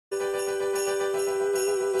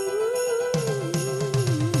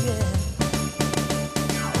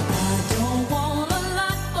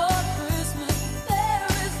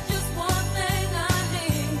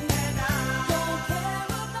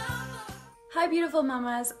Hi beautiful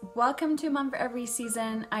mamas, welcome to Mom for Every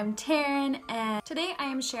Season. I'm Taryn and today I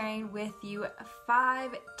am sharing with you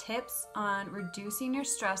 5 tips on reducing your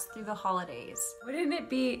stress through the holidays. Wouldn't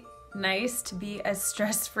it be nice to be as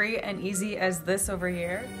stress-free and easy as this over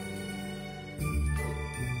here?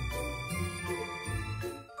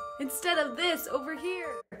 Instead of this over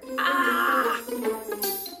here. Ah!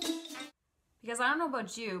 Because I don't know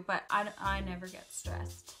about you, but I never get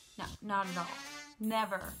stressed. No, not at all.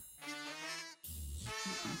 Never.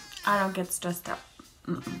 I don't get stressed out.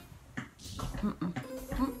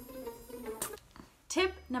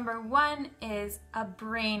 Tip number 1 is a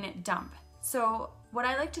brain dump. So what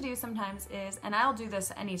I like to do sometimes is, and I'll do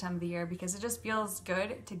this any time of the year because it just feels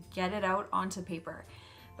good to get it out onto paper.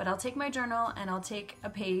 But I'll take my journal and I'll take a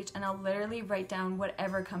page and I'll literally write down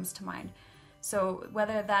whatever comes to mind. So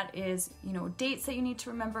whether that is, dates that you need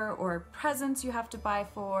to remember or presents you have to buy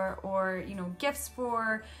for or, gifts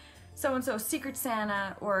for so-and-so, Secret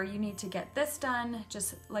Santa, or you need to get this done,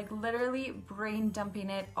 just like literally brain dumping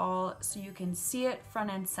it all so you can see it front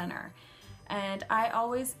and center. And I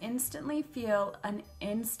always instantly feel an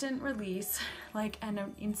instant release,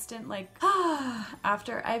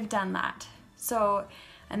 after I've done that. So,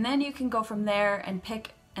 and then you can go from there and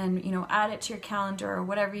pick and add it to your calendar or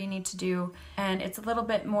whatever you need to do. And it's a little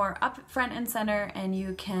bit more up front and center and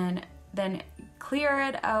you can then clear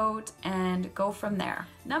it out and go from there.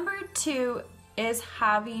 Number 2 is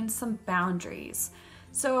having some boundaries.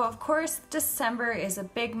 So of course December is a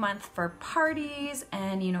big month for parties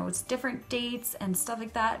and it's different dates and stuff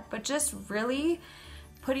like that, but just really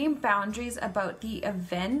putting boundaries about the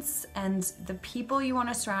events and the people you want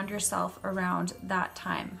to surround yourself around that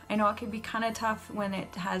time. I know it can be kind of tough when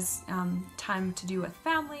it has time to do with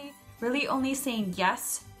family. Really only saying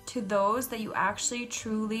yes to those that you actually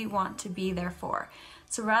truly want to be there for.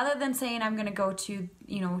 So rather than saying I'm gonna go to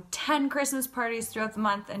 10 Christmas parties throughout the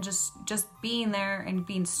month and just being there and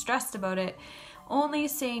being stressed about it, only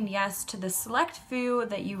saying yes to the select few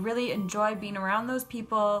that you really enjoy being around those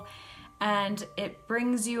people and it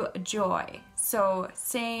brings you joy. So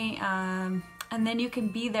saying, and then you can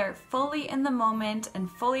be there fully in the moment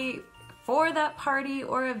and fully for that party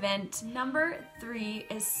or event. Number 3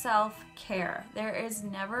 is self-care. There is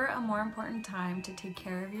never a more important time to take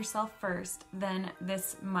care of yourself first than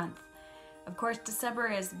this month. Of course, December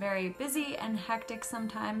is very busy and hectic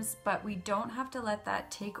sometimes, but we don't have to let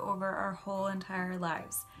that take over our whole entire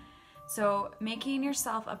lives. So making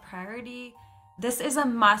yourself a priority, this is a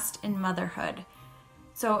must in motherhood.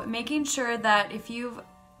 So making sure that if you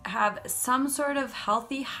have some sort of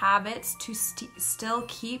healthy habits to still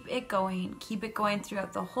keep it going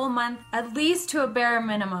throughout the whole month, at least to a bare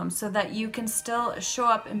minimum, so that you can still show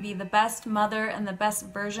up and be the best mother and the best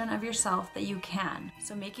version of yourself that you can.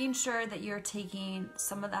 So making sure that you're taking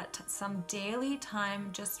some of that, some daily time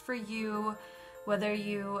just for you,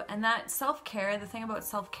 and that self-care, the thing about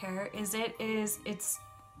self-care is it's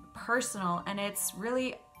personal and it's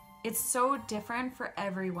so different for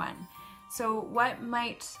everyone. So what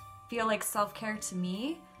might feel like self-care to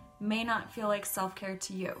me may not feel like self-care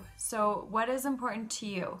to you. So what is important to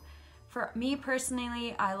you? For me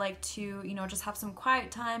personally, I like to, just have some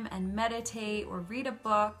quiet time and meditate or read a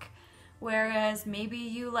book, whereas maybe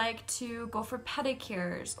you like to go for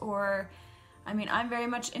pedicures or, I'm very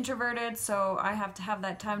much introverted, so I have to have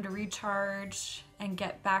that time to recharge and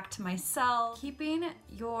get back to myself. Keeping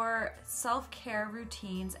your self-care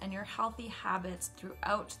routines and your healthy habits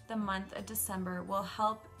throughout the month of December will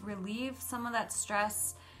help relieve some of that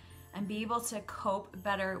stress and be able to cope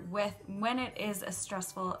better with when it is a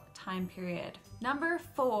stressful time period. Number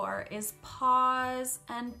 4 is pause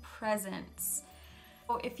and presence.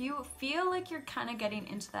 So if you feel like you're kind of getting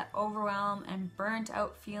into that overwhelm and burnt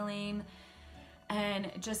out feeling,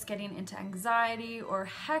 and just getting into anxiety or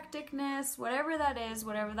hecticness, whatever that is,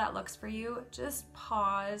 whatever that looks for you, just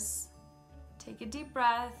pause, take a deep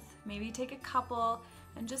breath, maybe take a couple,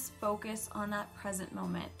 and just focus on that present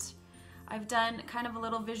moment. I've done kind of a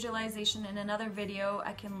little visualization in another video,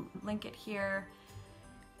 I can link it here,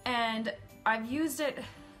 and I've used it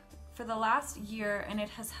for the last year and it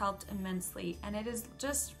has helped immensely. And it is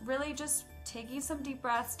just really just taking some deep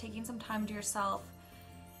breaths, taking some time to yourself.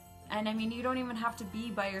 And you don't even have to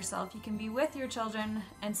be by yourself. You can be with your children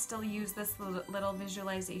and still use this little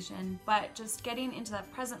visualization, but just getting into that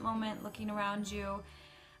present moment, looking around you.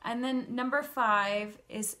 And then number 5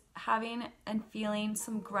 is having and feeling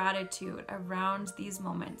some gratitude around these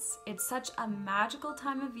moments. It's such a magical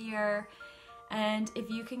time of year. And if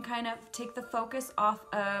you can kind of take the focus off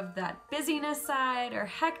of that busyness side or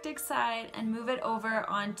hectic side and move it over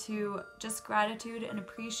onto just gratitude and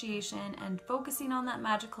appreciation and focusing on that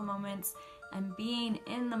magical moments, and being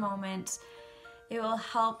in the moment, it will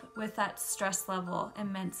help with that stress level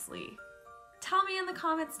immensely. Tell me in the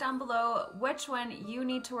comments down below which one you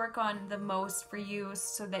need to work on the most for you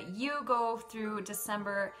so that you go through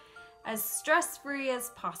December as stress-free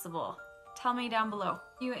as possible. Tell me down below.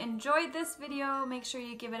 If you enjoyed this video, make sure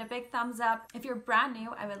you give it a big thumbs up. If you're brand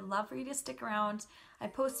new, I would love for you to stick around. I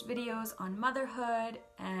post videos on motherhood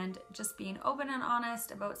and just being open and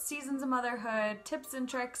honest about seasons of motherhood, tips and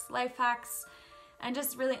tricks, life hacks, and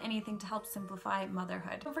just really anything to help simplify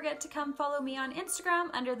motherhood. Don't forget to come follow me on Instagram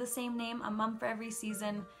under the same name, A Mum for Every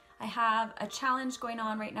Season. I have a challenge going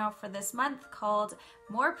on right now for this month called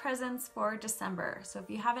More Presents for December. So if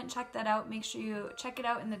you haven't checked that out, make sure you check it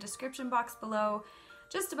out in the description box below,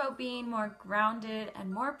 just about being more grounded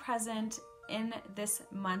and more present in this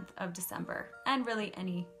month of December, and really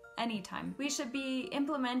any time. We should be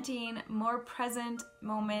implementing more present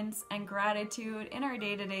moments and gratitude in our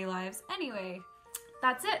day-to-day lives anyway.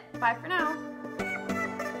 That's it. Bye for now.